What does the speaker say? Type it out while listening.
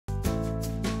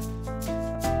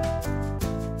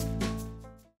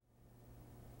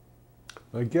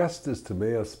My guest is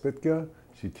Tamea Spitka.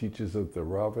 She teaches at the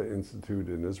Rava Institute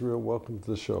in Israel. Welcome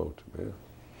to the show, Tamea.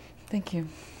 Thank you.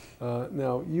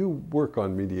 Now, you work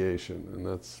on mediation, and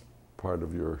that's part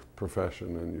of your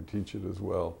profession, and you teach it as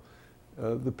well.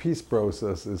 The peace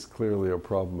process is clearly a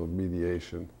problem of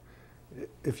mediation.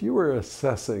 If you were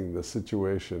assessing the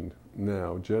situation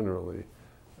now, generally,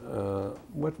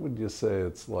 what would you say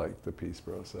it's like, the peace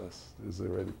process? Is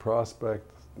there any prospect?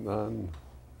 None?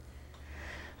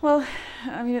 Well,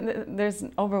 I mean, there's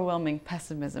an overwhelming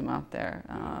pessimism out there,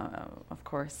 of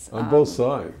course. On both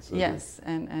sides. Yes,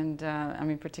 and I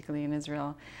mean, particularly in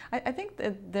Israel. I think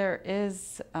that there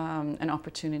is an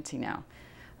opportunity now.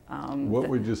 What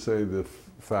would you say the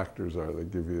factors are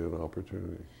that give you an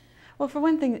opportunity? Well, for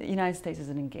one thing, the United States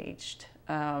isn't engaged,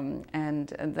 and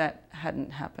that hadn't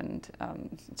happened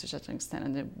to such an extent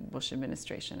in the Bush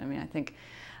administration. I mean, I think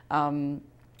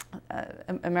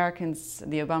Americans,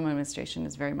 the Obama administration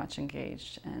is very much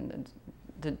engaged, and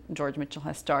George Mitchell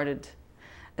has started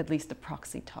at least the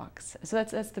proxy talks. So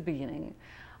that's the beginning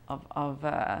of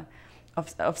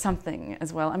something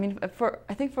as well. I mean,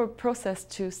 I think for a process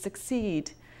to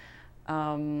succeed,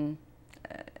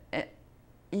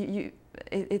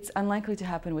 it's unlikely to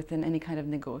happen within any kind of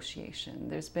negotiation.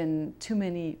 There's been too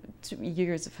many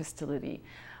years of hostility.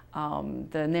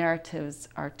 The narratives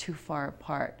are too far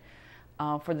apart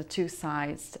for the two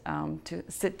sides to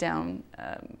sit down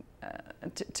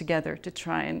together to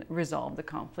try and resolve the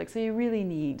conflict. So you really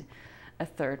need a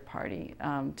third party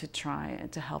to try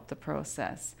to help the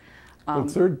process. But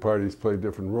third parties play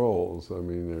different roles. I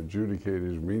mean, they're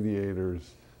adjudicators,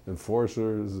 mediators,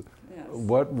 enforcers. Yes.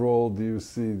 What role do you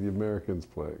see the Americans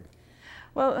playing?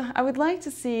 Well, I would like to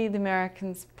see the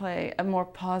Americans play a more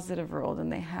positive role than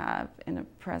they have in a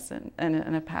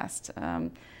past.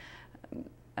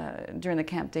 During the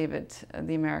Camp David,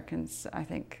 the Americans, I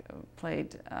think,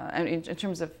 played, in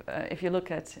terms of, if you look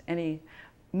at any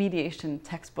mediation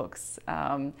textbooks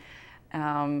and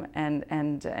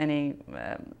any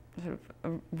sort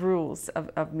of rules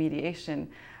of mediation,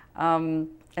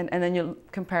 and then you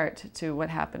compare it to what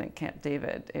happened in Camp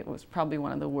David, it was probably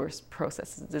one of the worst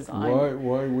processes designed.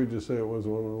 Why would you say it was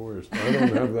one of the worst? I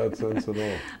don't have that sense at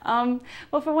all.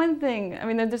 Well, for one thing, I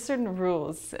mean, there's certain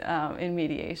rules in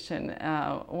mediation.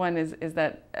 One is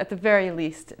that at the very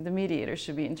least, the mediator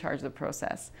should be in charge of the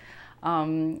process.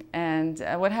 And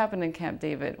what happened in Camp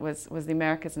David was the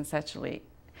Americans essentially,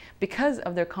 because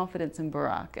of their confidence in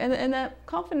Barak, and that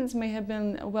confidence may have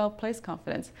been a well-placed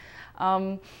confidence,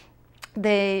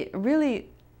 they really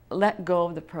let go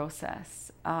of the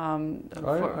process. I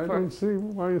don't see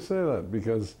why you say that,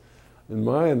 because in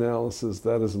my analysis,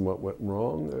 that isn't what went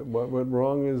wrong. What went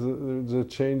wrong is there's a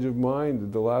change of mind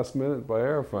at the last minute by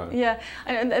Arafat. Yeah,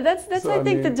 and that's So, I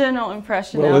think, the general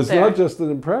impression well, out it's there. not just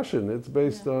an impression, it's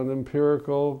based on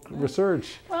empirical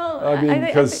research. Well, I mean,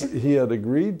 because he had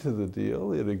agreed to the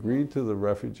deal, he had agreed to the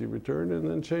refugee return, and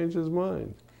then changed his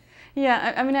mind.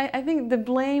 Yeah, I mean, I think the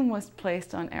blame was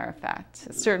placed on Arafat,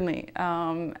 certainly.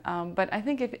 But I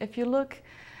think if you look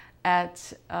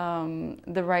at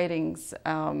the writings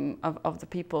of the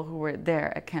people who were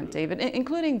there at Camp David,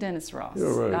 including Dennis Ross,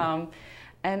 Yeah, right.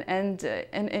 and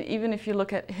even if you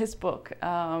look at his book,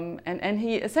 and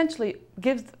he essentially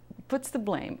puts the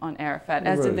blame on Arafat,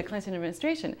 as did the Clinton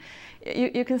administration,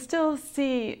 you can still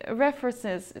see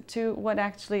references to what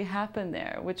actually happened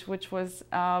there, which was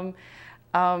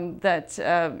that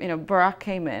Barak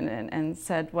came in and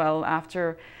said, well,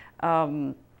 after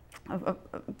 5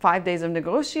 days of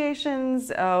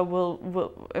negotiations, I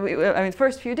mean,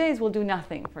 first few days we'll do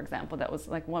nothing. For example, that was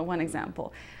like one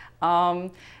example,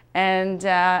 and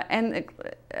the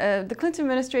Clinton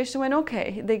administration went,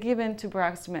 okay, they give in to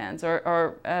Barak's demands,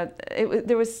 or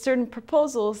there was certain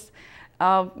proposals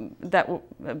that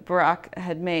Barak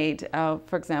had made.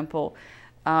 For example,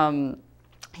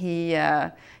 he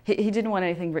didn't want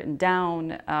anything written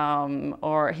down,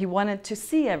 or he wanted to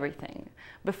see everything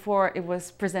before it was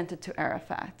presented to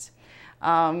Arafat.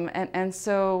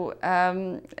 So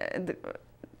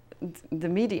the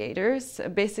mediators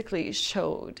basically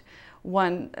showed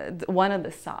one of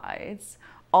the sides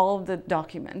all of the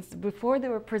documents before they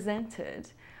were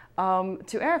presented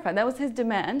to Arafat. That was his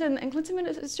demand, and Clinton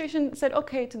administration said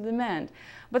okay to the demand.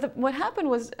 But what happened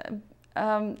was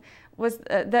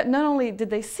that not only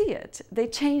did they see it, they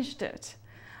changed it.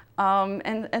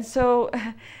 So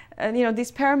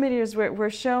these parameters were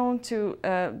shown to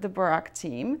the Barak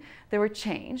team. They were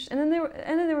changed, and then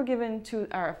they were given to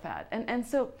Arafat. And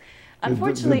so,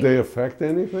 unfortunately, did they affect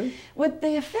anything? What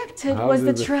they affected was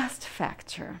the trust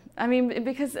factor. I mean,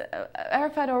 because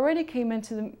Arafat already came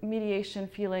into the mediation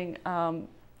feeling,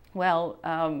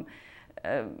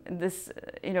 this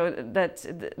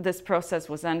process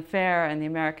was unfair and the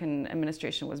American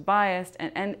administration was biased,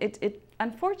 and it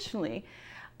unfortunately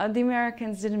the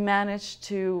Americans didn't manage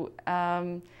to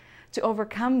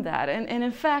overcome that, and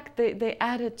in fact they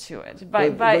added to it by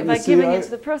giving into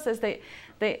the process.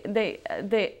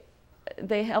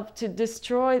 They helped to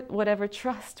destroy whatever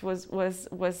trust was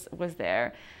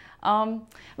there.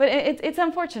 But it's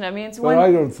unfortunate. I mean, it's one. But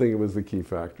I don't think it was the key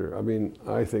factor. I mean,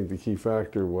 I think the key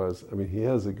factor was, I mean, he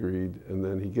has agreed, and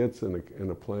then he gets in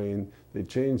a plane. They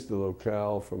changed the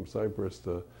locale from Cyprus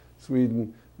to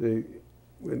Sweden.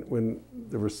 When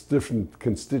there was different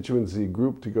constituency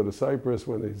group to go to Cyprus,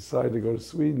 when they decided to go to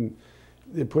Sweden,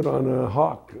 they put on a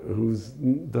hawk who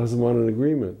doesn't want an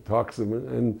agreement, talks to him,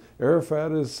 and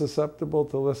Arafat is susceptible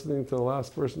to listening to the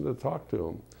last person to talk to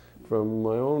him. From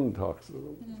my own talks with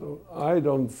him. So I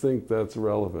don't think that's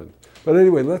relevant. But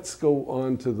anyway, let's go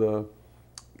on to the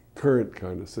current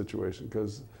kind of situation,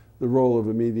 because the role of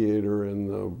a mediator in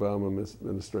the Obama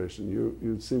administration,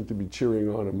 you seem to be cheering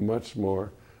on a much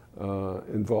more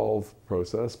involved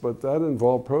process, but that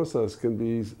involved process can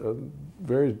be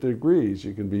various degrees.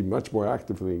 You can be much more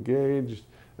actively engaged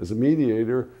as a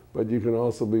mediator, but you can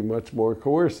also be much more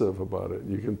coercive about it.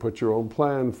 You can put your own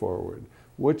plan forward.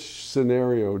 Which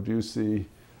scenario do you see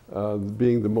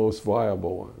being the most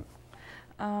viable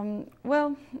one?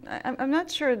 Well, I'm not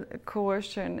sure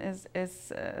coercion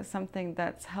is something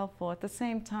that's helpful. At the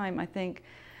same time, I think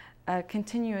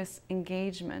continuous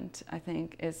engagement, I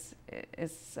think, is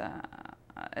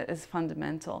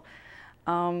fundamental.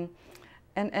 And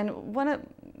one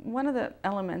of the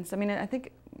elements, I mean, I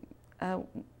think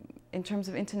in terms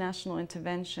of international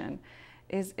intervention,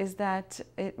 is that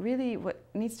it really, what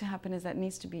needs to happen is that it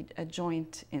needs to be a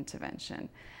joint intervention.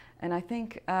 And I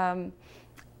think, I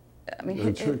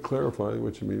mean... clarify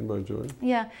what you mean by joint.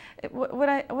 Yeah,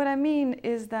 what I mean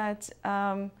is that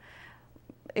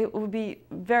it would be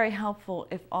very helpful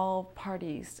if all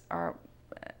parties are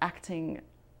acting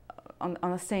on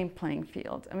the same playing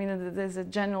field. I mean, there's a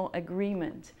general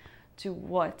agreement to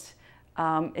what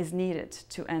is needed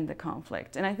to end the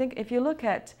conflict. And I think if you look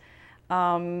at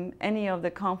any of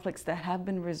the conflicts that have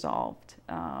been resolved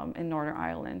in Northern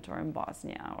Ireland or in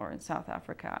Bosnia or in South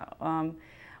Africa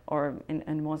or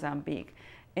in Mozambique,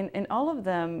 in all of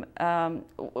them,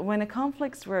 when the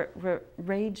conflicts were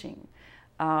raging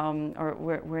or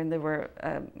when they were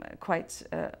quite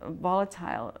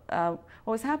volatile, what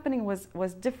was happening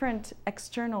was different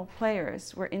external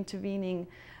players were intervening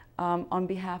on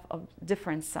behalf of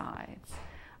different sides.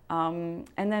 And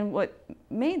then what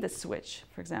made the switch,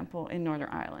 for example, in Northern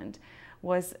Ireland,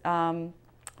 was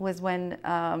when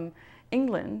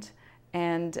England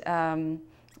and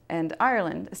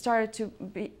Ireland started to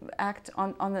act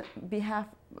on the behalf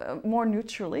more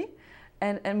neutrally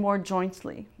and more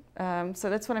jointly. So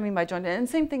that's what I mean by joint. And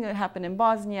same thing that happened in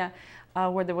Bosnia,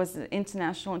 where there was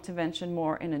international intervention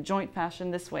more in a joint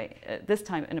fashion, this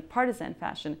time in a partisan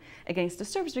fashion against the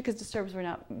Serbs, because the Serbs were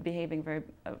not behaving very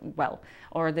well,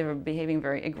 or they were behaving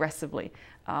very aggressively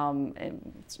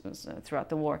throughout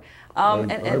the war.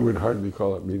 I would hardly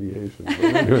call it mediation.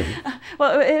 Anyway.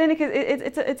 Well, in any case,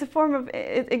 it's a form of,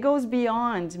 it goes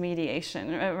beyond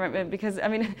mediation, right? Because, I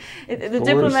mean, the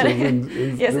diplomatic,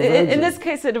 yes, in this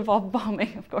case it involved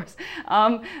bombing, of course.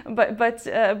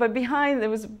 But behind, there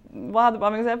was, while the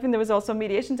bombing was happening, there was also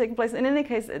mediation taking place. In any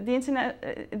case, the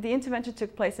intervention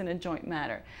took place in a joint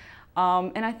manner.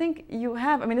 And I think you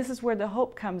have, I mean, this is where the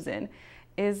hope comes in,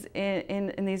 is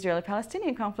in the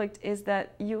Israeli-Palestinian conflict, is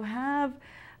that you have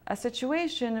a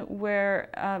situation where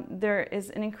there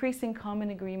is an increasing common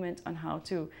agreement on how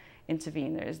to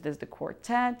intervene. There's the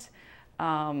quartet,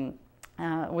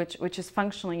 which is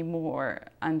functioning more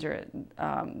under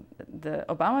the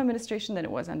Obama administration than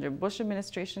it was under Bush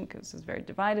administration, because it's very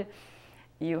divided.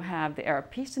 You have the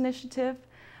Arab Peace Initiative,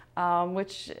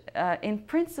 which in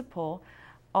principle,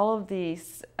 all of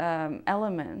these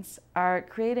elements are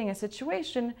creating a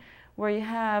situation where you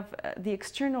have the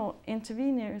external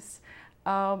interveners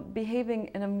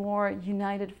behaving in a more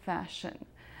united fashion,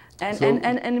 and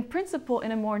in principle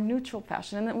in a more neutral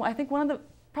fashion. And I think one of the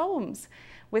problems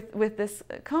with this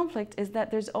conflict is that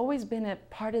there's always been a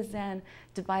partisan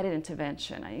divided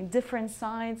intervention. I mean, different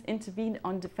sides intervene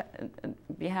on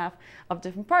behalf of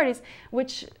different parties,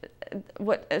 which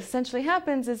what essentially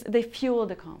happens is they fuel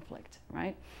the conflict,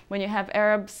 right? When you have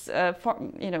Arabs,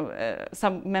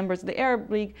 some members of the Arab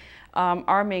League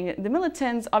arming the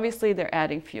militants, obviously they're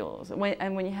adding fuel.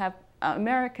 And when you have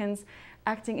Americans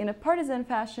acting in a partisan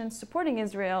fashion, supporting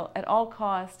Israel at all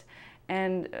costs,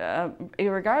 And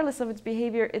regardless of its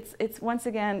behavior, it's once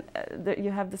again,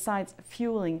 you have the sides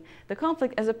fueling the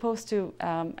conflict as opposed to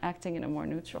acting in a more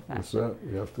neutral fashion. That's that.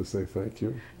 You have to say thank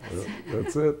you.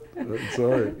 That's it.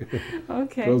 Sorry.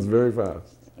 Okay. It goes very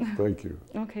fast. Thank you.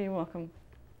 Okay, you're welcome.